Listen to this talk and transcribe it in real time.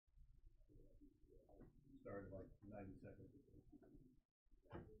90 seconds.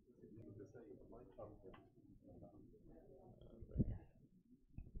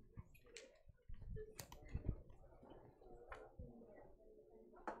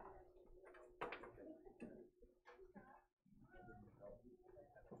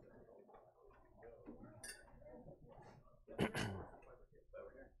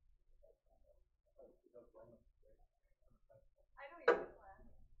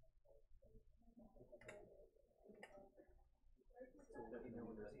 Let me know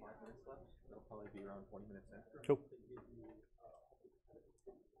when there's 5 minutes left. It'll probably be around 20 minutes in. Cool.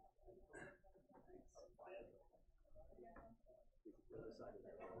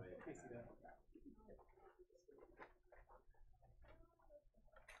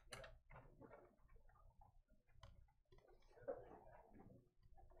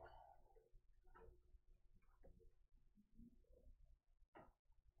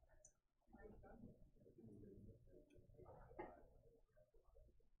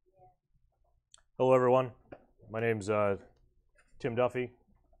 Hello, everyone. My name's Tim Duffy.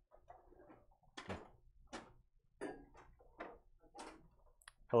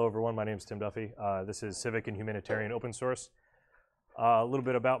 Hello, everyone. My name's Tim Duffy. This is Civic and Humanitarian Open Source. A little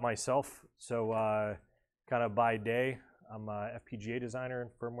bit about myself. So, kind of by day, I'm a FPGA designer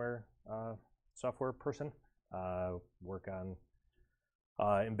and firmware software person. Work on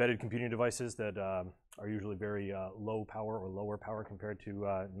embedded computing devices that are usually very low power or lower power compared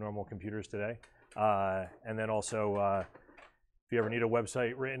to normal computers today. And then also, if you ever need a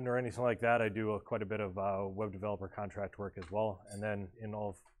website written or anything like that, I do quite a bit of web developer contract work as well. And then in all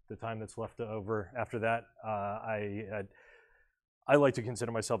of the time that's left over after that, I like to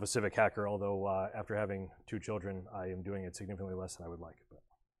consider myself a civic hacker, although after having 2 children, I am doing it significantly less than I would like, but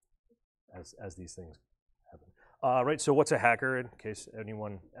as these things happen. Right, so what's a hacker, in case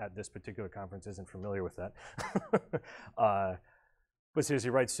anyone at this particular conference isn't familiar with that. But seriously,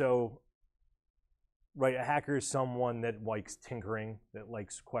 right, so right, a hacker is someone that likes tinkering, that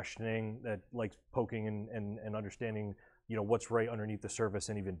likes questioning, that likes poking and understanding, you know, what's right underneath the surface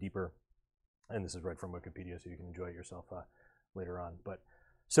and even deeper. And this is right from Wikipedia, so you can enjoy it yourself later on. But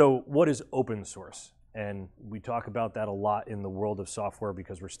so what is open source? And we talk about that a lot in the world of software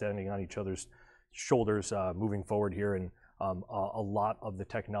because we're standing on each other's shoulders moving forward here, and a lot of the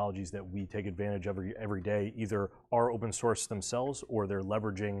technologies that we take advantage of every day either are open source themselves or they're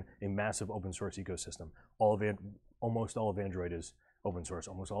leveraging a massive open source ecosystem. Almost all of Android is open source.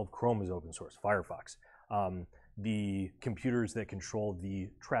 Almost all of Chrome is open source. Firefox. The computers that control the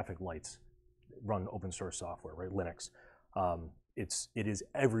traffic lights run open source software, right? Linux. It is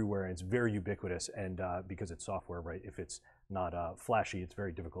everywhere and it's very ubiquitous, and because it's software, right? If it's not flashy, it's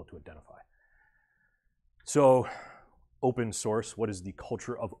very difficult to identify. So, open source, what is the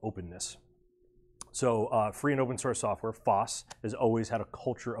culture of openness? So free and open source software, FOSS, has always had a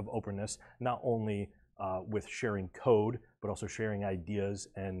culture of openness, not only with sharing code, but also sharing ideas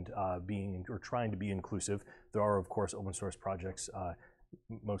and trying to be inclusive. There are, of course, open source projects,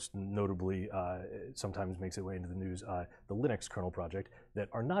 most notably, sometimes makes its way into the news, the Linux kernel project, that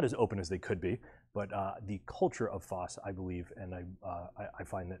are not as open as they could be. But the culture of FOSS, I believe, and I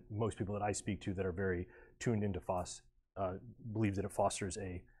find that most people that I speak to that are very tuned into FOSS believe that it fosters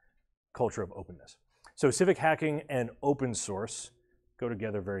a culture of openness. So civic hacking and open source go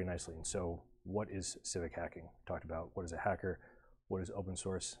together very nicely. And so what is civic hacking? Talked about what is a hacker, what is open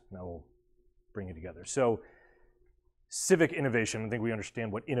source. Now we'll bring it together. So civic innovation, I think we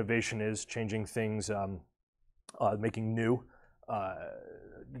understand what innovation is: changing things, making new,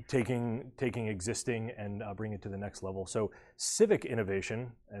 taking existing and bring it to the next level. So civic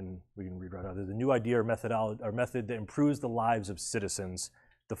innovation, and we can read right out, is a new idea or method that improves the lives of citizens,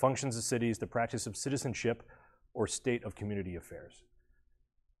 the functions of cities, the practice of citizenship, or state of community affairs.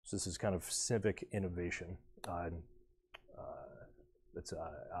 So this is kind of civic innovation. That's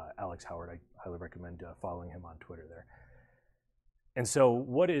Alex Howard. I highly recommend following him on Twitter there. And so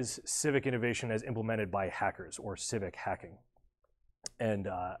what is civic innovation as implemented by hackers, or civic hacking? And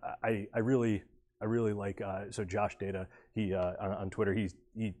I really like, so Josh Data, he on Twitter,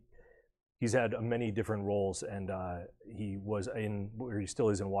 he's had many different roles, and he was or he still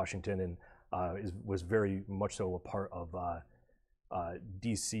is in Washington, and was very much so a part of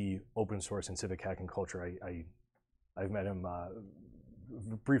DC open source and civic hacking culture. I've met him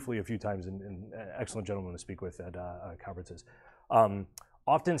briefly a few times, and an excellent gentleman to speak with at conferences.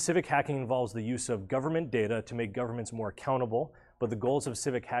 Often civic hacking involves the use of government data to make governments more accountable, but the goals of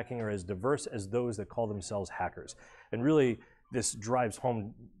civic hacking are as diverse as those that call themselves hackers. And really, this drives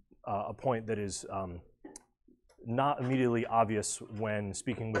home a point that is not immediately obvious when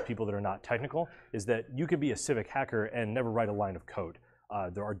speaking with people that are not technical is that you could be a civic hacker and never write a line of code.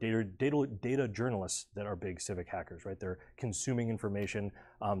 There are data journalists that are big civic hackers, right? They're consuming information,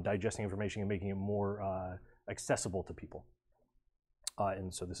 digesting information, and making it more accessible to people.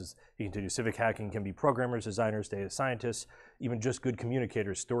 And so he continues, civic hacking can be programmers, designers, data scientists, even just good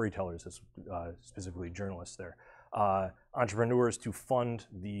communicators, storytellers, specifically journalists there. Entrepreneurs to fund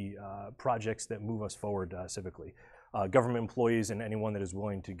the projects that move us forward civically. Government employees and anyone that is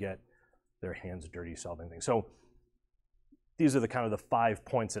willing to get their hands dirty solving things. So these are the kind of the 5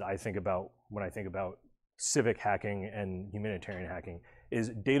 points that I think about when I think about civic hacking and humanitarian hacking. Is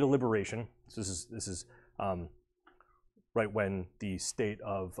data liberation. So this is right when the state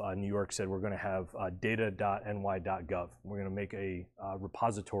of New York said we're going to have data.ny.gov. We're going to make a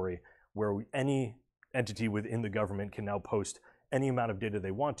repository where any entity within the government can now post any amount of data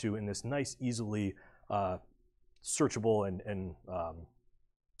they want to in this nice, easily searchable and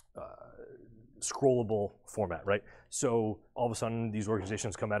scrollable format, right? So all of a sudden these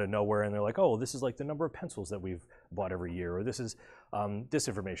organizations come out of nowhere and they're like, oh, this is like the number of pencils that we've bought every year, or this is this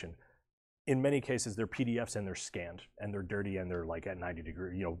information. In many cases, they're PDFs and they're scanned and they're dirty and they're like at 90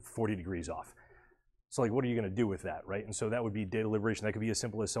 degrees, 40 degrees off. So like, what are you gonna do with that, right? And so that would be data liberation. That could be as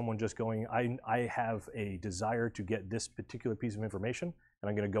simple as someone just going, I have a desire to get this particular piece of information and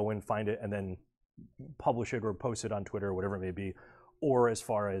I'm gonna go in, find it, and then publish it or post it on Twitter or whatever it may be. Or as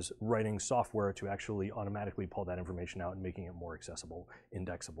far as writing software to actually automatically pull that information out and making it more accessible,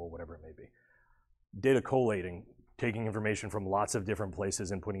 indexable, whatever it may be. Data collating, taking information from lots of different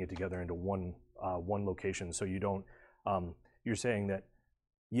places and putting it together into one location. So you don't, you're saying that,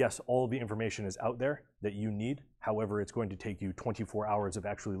 yes, all of the information is out there that you need. However, it's going to take you 24 hours of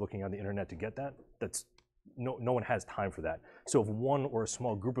actually looking on the internet to get that. That's, no one has time for that. So if one or a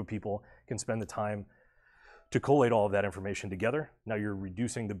small group of people can spend the time to collate all of that information together, now you're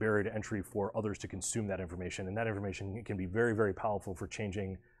reducing the barrier to entry for others to consume that information. And that information can be very, very powerful for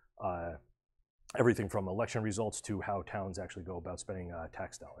changing everything from election results to how towns actually go about spending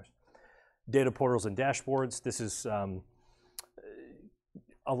tax dollars. Data portals and dashboards. This is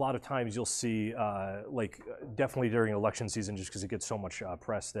a lot of times you'll see, definitely during election season, just because it gets so much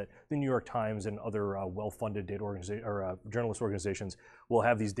press, that the New York Times and other well-funded data journalist organizations will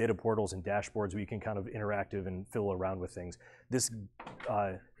have these data portals and dashboards where you can kind of interactive and fiddle around with things. This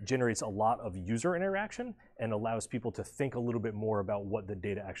generates a lot of user interaction and allows people to think a little bit more about what the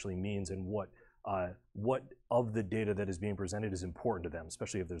data actually means and what of the data that is being presented is important to them,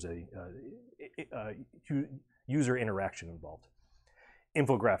 especially if there's a user interaction involved.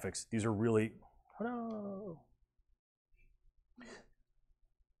 Infographics, these are really,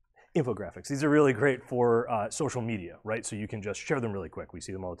 infographics, these are really great for social media, right? So you can just share them really quick. We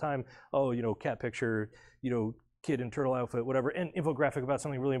see them all the time. Oh, cat picture, kid in turtle outfit, whatever, and infographic about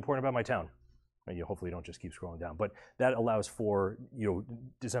something really important about my town. And hopefully you don't just keep scrolling down, but that allows for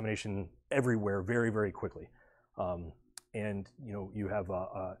dissemination everywhere very, very quickly. And you have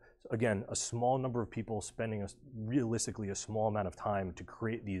again a small number of people spending realistically a small amount of time to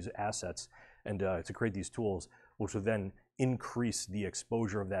create these assets and to create these tools, which will then increase the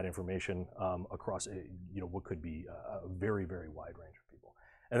exposure of that information across what could be a very, very wide range of people.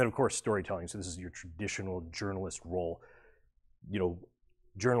 And then of course storytelling. So this is your traditional journalist role.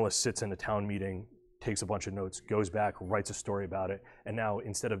 Journalist sits in a town meeting, takes a bunch of notes, goes back, writes a story about it, and now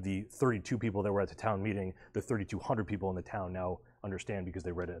instead of the 32 people that were at the town meeting, the 3,200 people in the town now understand because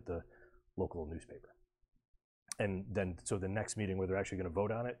they read it at the local newspaper. And then, so the next meeting where they're actually going to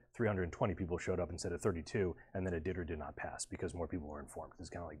vote on it, 320 people showed up instead of 32, and then it did or did not pass because more people were informed. This is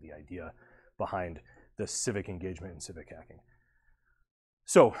kind of like the idea behind the civic engagement and civic hacking.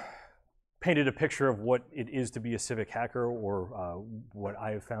 So, painted a picture of what it is to be a civic hacker, or what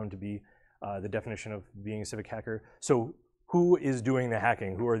I have found to be the definition of being a civic hacker. So who is doing the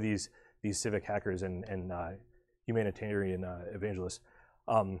hacking? Who are these civic hackers and humanitarian evangelists?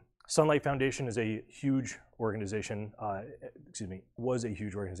 Sunlight Foundation is a huge organization, was a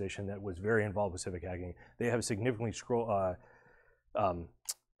huge organization that was very involved with civic hacking. They have significantly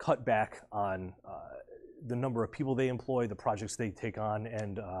cut back on the number of people they employ, the projects they take on,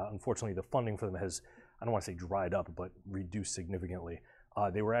 and unfortunately the funding for them has, I don't want to say dried up, but reduced significantly.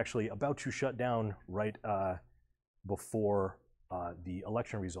 They were actually about to shut down right before the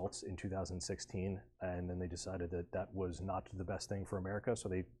election results in 2016, and then they decided that that was not the best thing for America, so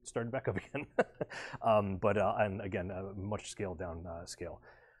they started back up again. And again, a much scaled down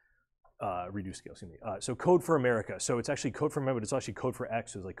reduced scale, excuse me. So Code for America. So it's actually Code for America, but it's actually Code for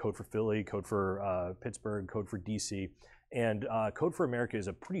X. It's like Code for Philly, Code for Pittsburgh, Code for DC. And Code for America is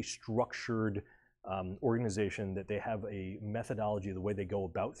a pretty structured organization that they have a methodology, the way they go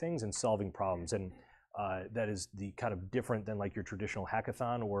about things and solving problems, and that is the kind of different than like your traditional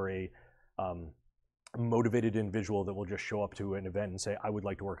hackathon or a motivated individual that will just show up to an event and say, I would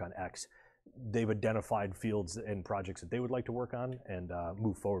like to work on X. They've identified fields and projects that they would like to work on and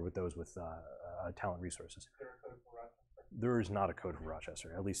move forward with those with talent resources. There is not a code for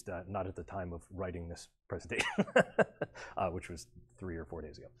Rochester, at least not at the time of writing this presentation, which was 3 or 4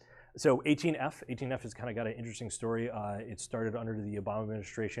 days ago. So 18F has kind of got an interesting story. It started under the Obama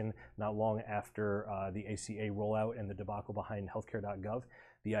administration, not long after the ACA rollout and the debacle behind healthcare.gov.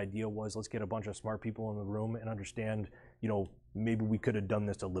 The idea was, let's get a bunch of smart people in the room and understand, maybe we could have done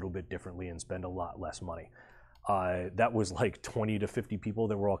this a little bit differently and spend a lot less money. That was like 20 to 50 people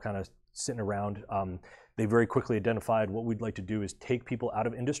that were all kind of sitting around. They very quickly identified what we'd like to do is take people out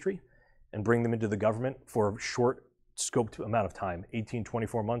of industry and bring them into the government for a short scoped amount of time, 18,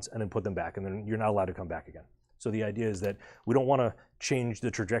 24 months, and then put them back, and then you're not allowed to come back again. So the idea is that we don't want to change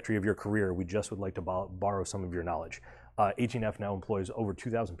the trajectory of your career, we just would like to borrow some of your knowledge. 18F now employs over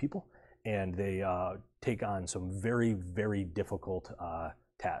 2,000 people, and they take on some very, very difficult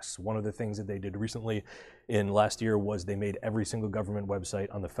tasks. One of the things that they did recently in last year was they made every single government website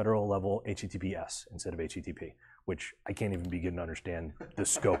on the federal level HTTPS instead of HTTP, which I can't even begin to understand the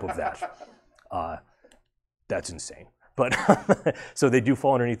scope of that. That's insane. But so they do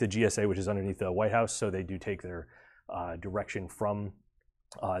fall underneath the GSA, which is underneath the White House, so they do take their direction from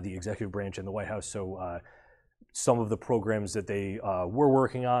the executive branch and the White House. So some of the programs that they were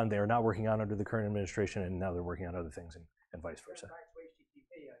working on, they are not working on under the current administration, and now they're working on other things and vice versa.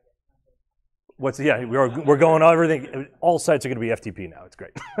 We're going on everything. All sites are going to be FTP now. It's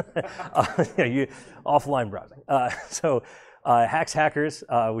great. Offline browsing. So Hacks Hackers,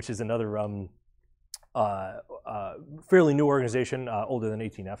 which is another fairly new organization, older than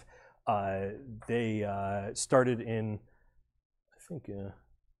 18F. They started in,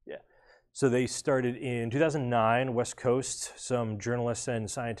 So they started in 2009, West Coast. Some journalists and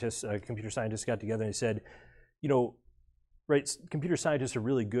scientists, computer scientists got together and they said, computer scientists are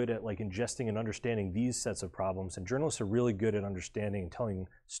really good at like ingesting and understanding these sets of problems, and journalists are really good at understanding and telling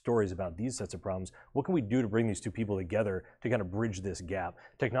stories about these sets of problems. What can we do to bring these two people together to kind of bridge this gap?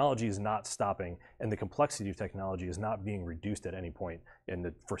 Technology is not stopping, and the complexity of technology is not being reduced at any point in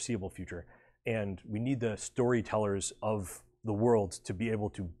the foreseeable future. And we need the storytellers of the world to be able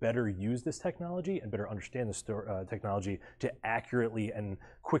to better use this technology and better understand the technology to accurately and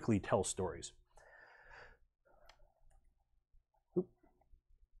quickly tell stories.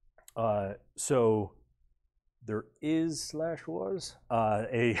 So there is /was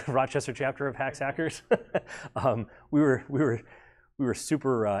a Rochester chapter of Hacks Hackers. We were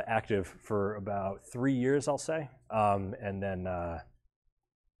super active for about 3 years, I'll say, and then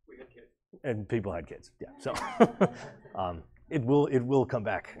we had kids. And people had kids. Yeah, so it will come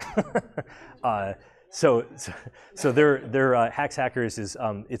back. So their Hacks Hackers is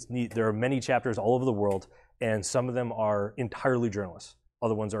it's neat. There are many chapters all over the world, and some of them are entirely journalists.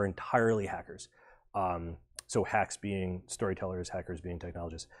 Other ones are entirely hackers. So hacks being storytellers, hackers being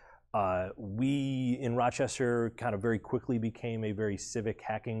technologists. We in Rochester kind of very quickly became a very civic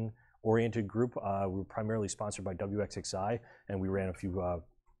hacking oriented group. We were primarily sponsored by WXXI, and we ran a few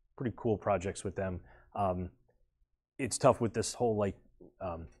pretty cool projects with them. It's tough with this whole we'll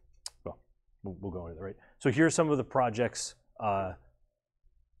go into it, right? So here are some of the projects.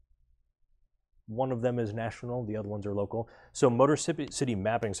 One of them is national, the other ones are local. So Motor City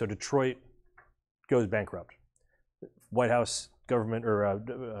Mapping, so Detroit goes bankrupt. White House government or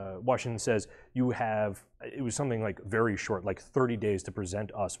Washington says it was something like very short, like 30 days to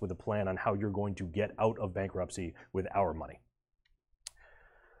present us with a plan on how you're going to get out of bankruptcy with our money.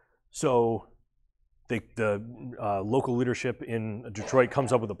 So the local leadership in Detroit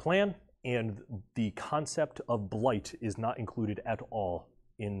comes up with a plan, and the concept of blight is not included at all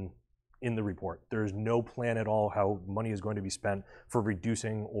in the report. There's no plan at all how money is going to be spent for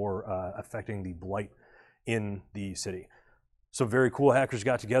reducing or affecting the blight in the city. So very cool hackers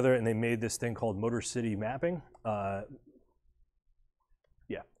got together and they made this thing called Motor City Mapping.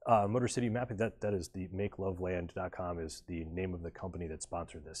 Motor City Mapping, that is the makeloveland.com is the name of the company that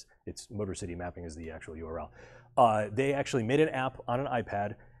sponsored this. It's Motor City Mapping is the actual URL. They actually made an app on an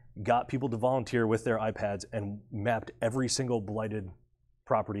iPad, got people to volunteer with their iPads, and mapped every single blighted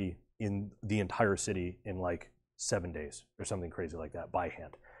property in the entire city in like 7 days or something crazy like that by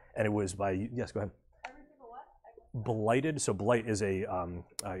hand. And it was by, yes, go ahead. Every single what? Blighted, so blight is a,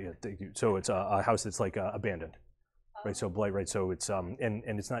 so it's a house that's like abandoned, right? So blight, right? So it's, and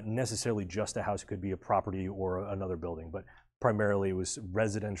it's not necessarily just a house, it could be a property or another building, but primarily it was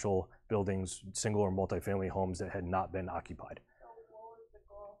residential buildings, single or multifamily homes that had not been occupied. So what was the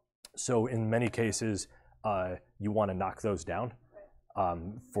goal? So in many cases, you want to knock those down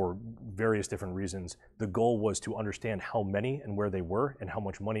for various different reasons. The goal was to understand how many and where they were and how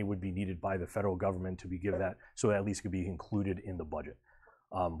much money would be needed by the federal government to be given that, so that at least could be included in the budget.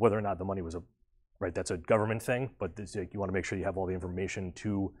 Whether or not the money was right, that's a government thing, but this, you want to make sure you have all the information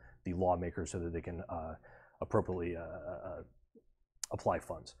to the lawmakers so that they can appropriately apply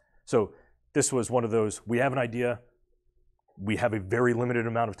funds. So this was one of those, we have an idea, we have a very limited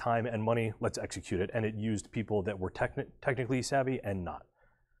amount of time and money, let's execute it. And it used people that were technically savvy and not.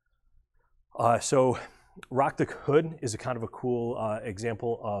 So Rock the Hood is a kind of a cool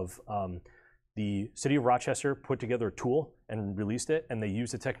example of the city of Rochester put together a tool and released it, and they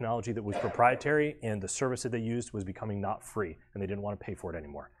used a technology that was proprietary, and the service that they used was becoming not free, and they didn't want to pay for it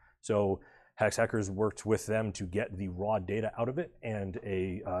anymore. So Hackers worked with them to get the raw data out of it, and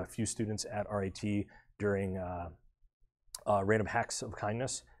a few students at RIT during Random Hacks of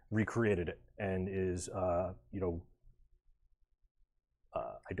Kindness recreated it, and is, I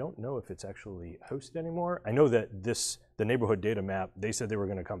don't know if it's actually hosted anymore. I know that the neighborhood data map, they said they were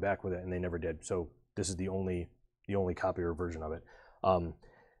going to come back with it, and they never did. So this is the only copy or version of it.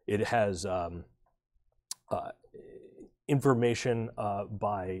 It has information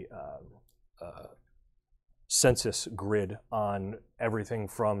by census grid on everything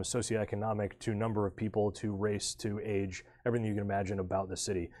from socioeconomic to number of people to race to age, everything you can imagine about the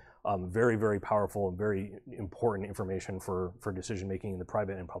city. Very, very powerful and very important information for decision making in the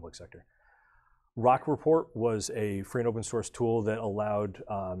private and public sector. Rock Report was a free and open source tool that allowed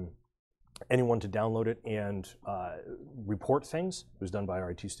anyone to download it and report things. It was done by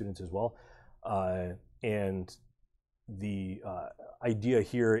RIT students as well. And the idea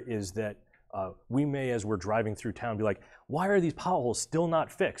here is that we may, as we're driving through town, be like, why are these potholes still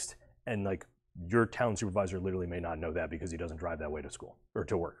not fixed? And like, your town supervisor literally may not know that because he doesn't drive that way to school or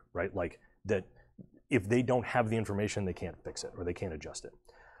to work, right? Like that, if they don't have the information, they can't fix it or they can't adjust it.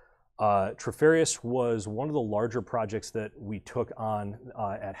 Trefarious was one of the larger projects that we took on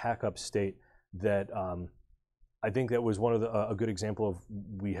at Hack Up State that I think that was one of a good example of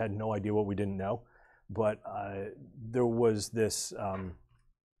we had no idea what we didn't know, but there was this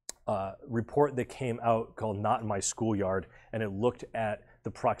report that came out called Not in My Schoolyard, and it looked at the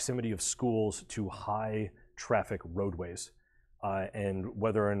proximity of schools to high traffic roadways and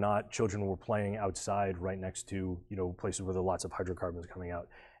whether or not children were playing outside right next to places where there are lots of hydrocarbons coming out.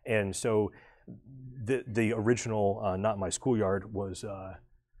 And so the original Not in My Schoolyard was,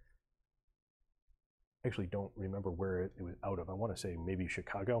 actually don't remember where it was out of. I want to say maybe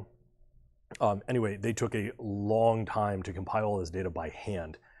Chicago. Anyway, they took a long time to compile all this data by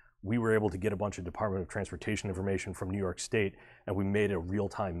hand. We were able to get a bunch of Department of Transportation information from New York State, and we made a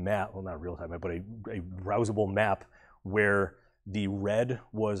real-time map, well, not real-time map, but a browsable map where the red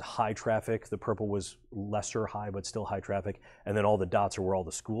was high traffic, the purple was lesser high, but still high traffic, and then all the dots are where all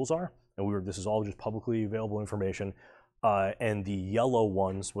the schools are. And this is all just publicly available information. And the yellow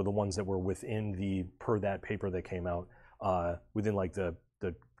ones were the ones that were within per that paper that came out, within like the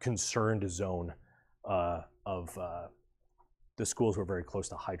concerned zone of the schools were very close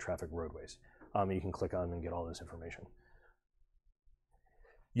to high traffic roadways. You can click on them and get all this information.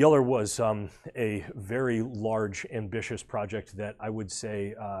 Yeller was a very large, ambitious project that I would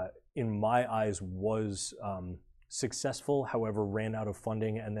say, in my eyes, was successful, however, ran out of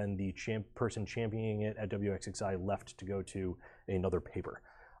funding, and then the person championing it at WXXI left to go to another paper.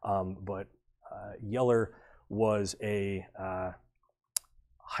 But Yeller was a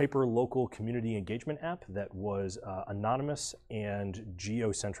hyper-local community engagement app that was anonymous and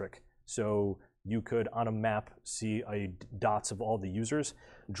geocentric. So you could, on a map, see dots of all the users,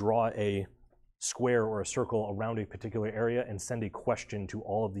 draw a square or a circle around a particular area, and send a question to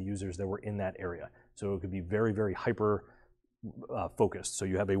all of the users that were in that area. So it could be very, very hyper focused. So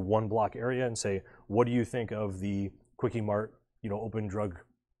you have a one block area and say, what do you think of the Quickie Mart, open drug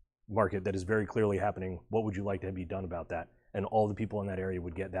market that is very clearly happening? What would you like to be done about that? And all the people in that area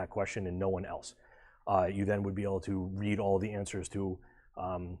would get that question and no one else. You then would be able to read all the answers to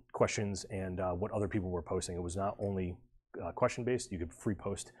questions and what other people were posting. It was not only question-based, you could free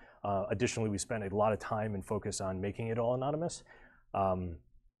post. Additionally, we spent a lot of time and focus on making it all anonymous.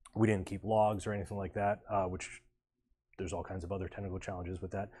 We didn't keep logs or anything like that, which there's all kinds of other technical challenges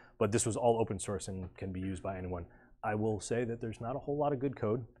with that. But this was all open source and can be used by anyone. I will say that there's not a whole lot of good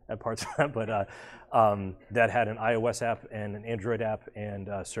code at parts of that, but that had an iOS app and an Android app and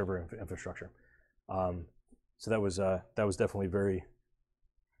server infrastructure. So that was definitely very,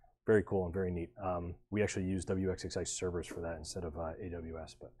 very cool and very neat. We actually use WXXI servers for that instead of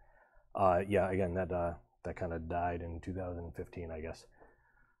AWS. But yeah, again, that kind of died in 2015, I guess.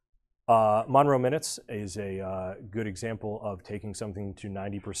 Monroe Minutes is a good example of taking something to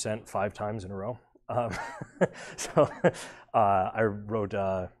 90% 5 times in a row. So I wrote,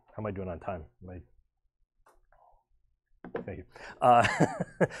 how am I doing on time? Thank you.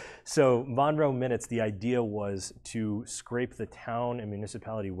 So Monroe Minutes, the idea was to scrape the town and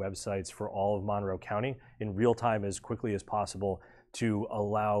municipality websites for all of Monroe County in real time as quickly as possible to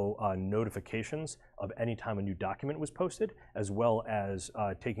allow notifications of any time a new document was posted, as well as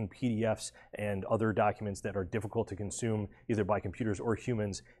taking PDFs and other documents that are difficult to consume either by computers or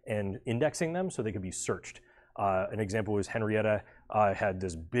humans and indexing them so they could be searched. An example was Henrietta had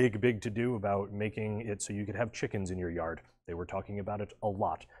this big to-do about making it so you could have chickens in your yard. They were talking about it a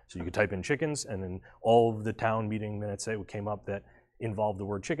lot. So you could type in chickens, and then all of the town meeting minutes that came up that involved the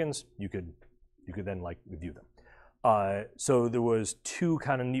word chickens, you could then like review them. So there was 2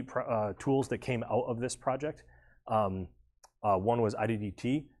 kind of neat tools that came out of this project. One was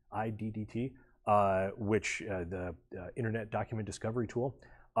IDDT, which the Internet Document Discovery tool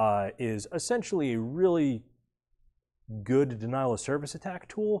is essentially a really good denial of service attack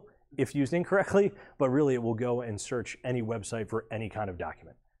tool if used incorrectly, but really it will go and search any website for any kind of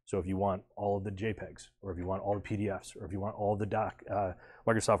document. So if you want all of the JPEGs, or if you want all the PDFs, or if you want all the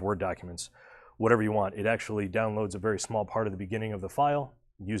Microsoft Word documents, whatever you want, it actually downloads a very small part of the beginning of the file,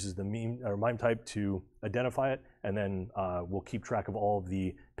 uses the MIME type to identify it, and then we'll keep track of all of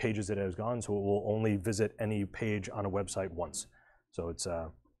the pages that it has gone, so it will only visit any page on a website once. So it's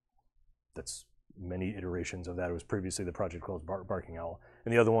that's many iterations of that. It was previously the project called Barking Owl.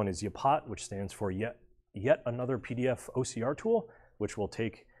 And the other one is Yapot, which stands for yet another PDF OCR tool, which will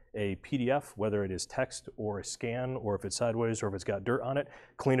take a PDF, whether it is text or a scan, or if it's sideways, or if it's got dirt on it,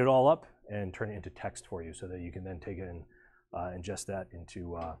 clean it all up and turn it into text for you so that you can then take it and ingest that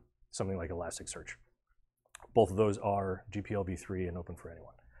into something like Elasticsearch. Both of those are GPL v3 and open for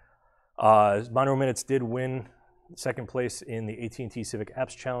anyone. Monroe Minutes did win 2nd place in the AT&T Civic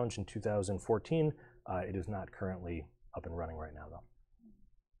Apps Challenge in 2014. It is not currently up and running right now, though.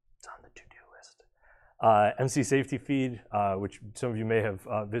 It's on the to-do list. MC Safety Feed, which some of you may have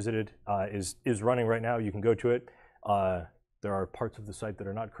visited, is running right now. You can go to it. There are parts of the site that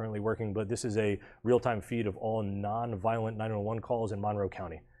are not currently working, but this is a real-time feed of all non-violent 911 calls in Monroe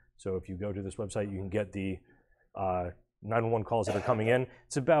County. So if you go to this website, you can get the 911 calls that are coming in.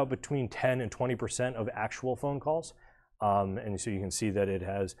 It's about between 10 and 20% of actual phone calls. And so you can see that it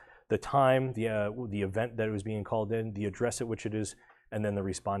has the time, the event that it was being called in, the address at which it is, and then the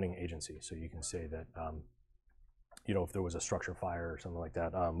responding agency. So you can say that, you know, if there was a structure fire or something like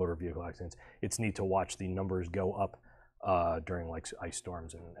that, motor vehicle accidents, it's neat to watch the numbers go up during like ice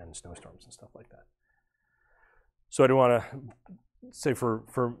storms and snowstorms and stuff like that. So I do want to say for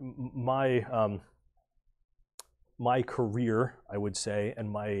my career, I would say,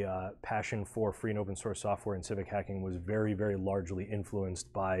 and my passion for free and open source software and civic hacking was very, very largely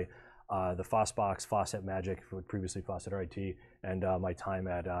influenced by the FOSS box, FOSS at Magic, previously FOSS at RIT, and my time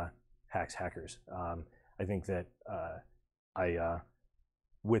at Hacks Hackers. I think that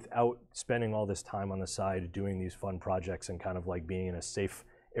without spending all this time on the side doing these fun projects and kind of like being in a safe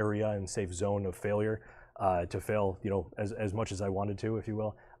area and safe zone of failure to fail, you know, as much as I wanted to, if you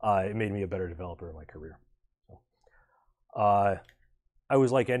will, it made me a better developer in my career. I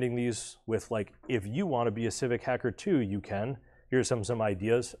always like ending these with like, if you want to be a civic hacker too, you can. Here's some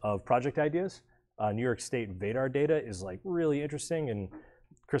ideas of project ideas. New York State VADAR data is like really interesting, and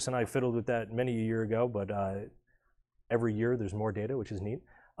Chris and I fiddled with that many a year ago, but every year there's more data, which is neat.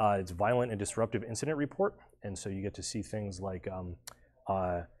 It's violent and disruptive incident report, and so you get to see things like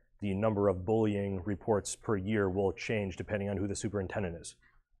the number of bullying reports per year will change depending on who the superintendent is.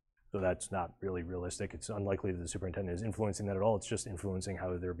 So that's not really realistic. It's unlikely that the superintendent is influencing that at all. It's just influencing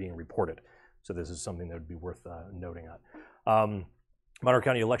how they're being reported. So this is something that would be worth noting on. Monroe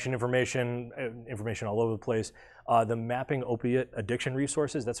County election information all over the place. The mapping opiate addiction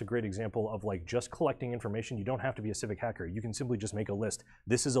resources, that's a great example of like just collecting information. You don't have to be a civic hacker. You can simply just make a list.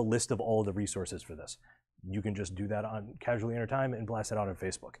 This is a list of all the resources for this. You can just do that on casually in your time and blast it out on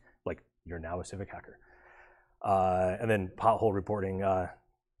Facebook. Like, you're now a civic hacker. And then pothole reporting.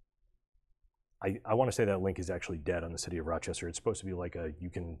 I want to say that link is actually dead on the city of Rochester. It's supposed to be like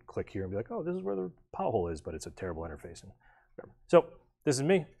you can click here and be like, oh, this is where the pothole is, but it's a terrible interface. And whatever. So this is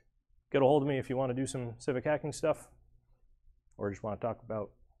me. Get a hold of me if you want to do some civic hacking stuff or just want to talk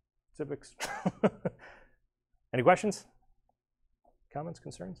about civics. Any questions? Comments,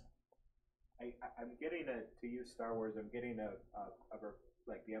 concerns? I'm getting to use Star Wars. I'm getting a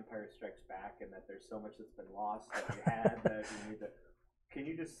like the Empire Strikes Back, and that there's so much that's been lost that we had that we need to. Can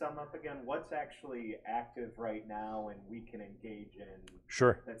you just sum up again what's actually active right now and we can engage in?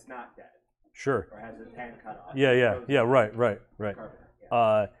 Sure. That's not dead. Sure. Or has its hand cut off. Yeah. Right. Carbon,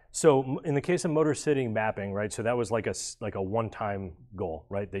 yeah. So in the case of motor sitting mapping, right? So that was like a one-time goal,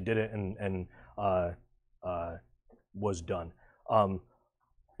 right? They did it and was done.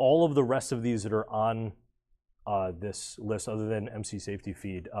 All of the rest of these that are on this list, other than MC Safety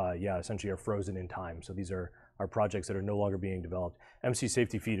Feed, essentially are frozen in time. So these are projects that are no longer being developed. MC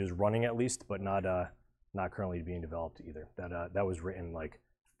Safety Feed is running at least, but not currently being developed either. That was written like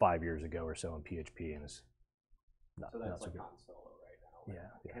 5 years ago or so in PHP, and is not, so that's not so like good. Han Solo right now.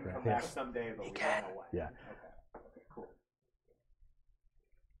 Yeah. Can come back someday, but we don't know when. Yeah. Okay, cool.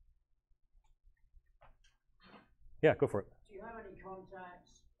 Yeah, go for it. Do you have any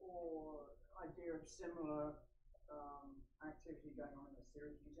contacts or idea of similar activity going on in the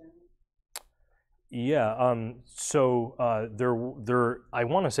Syracuse area? Yeah, so I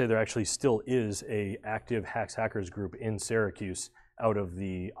want to say there actually still is a active Hacks Hackers group in Syracuse out of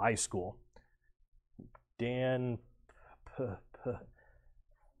the iSchool. Dan,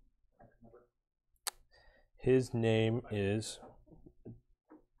 his name is,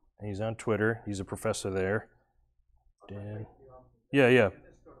 he's on Twitter, he's a professor there. Dan, yeah,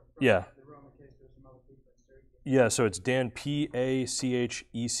 so it's Dan,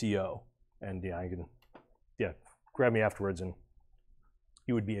 Pacheco. And yeah, grab me afterwards, and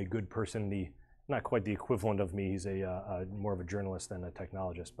he would be a good person. Not quite the equivalent of me. He's more of a journalist than a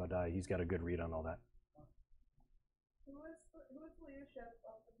technologist, but he's got a good read on all that. Who was leadership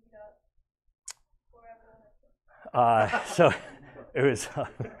of the meetup? So it was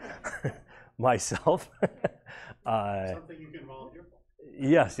myself. Something you can volunteer for.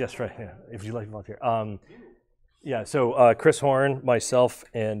 Yes, right. Yeah, if you'd like to volunteer. Yeah, so Chris Horn, myself,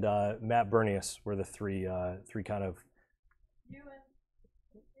 and Matt Bernius were the three kind of. You and.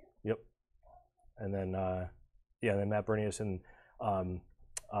 Yep. And then then Matt Bernius and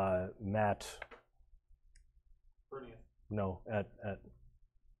Matt. Bernius. No, at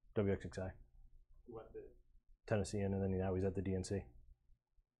WXXI. Who went to Tennessean, and then now he's at the DNC.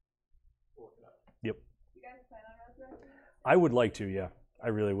 Yep. You guys plan on resurrecting? I would like to, yeah. I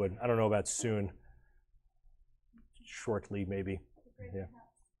really would. I don't know about soon. Shortly, maybe. Yeah.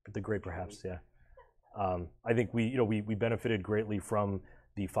 The great perhaps, yeah. I think we benefited greatly from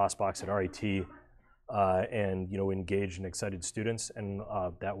the FOSS box at RIT and engaged and excited students, and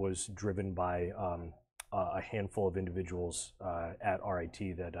that was driven by a handful of individuals at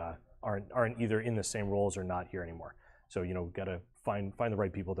RIT that aren't either in the same roles or not here anymore. So we've got to find the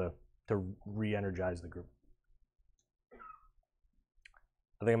right people to re-energize the group.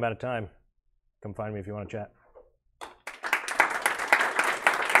 I think I'm out of time. Come find me if you want to chat.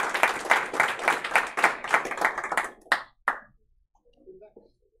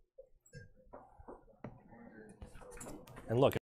 And look,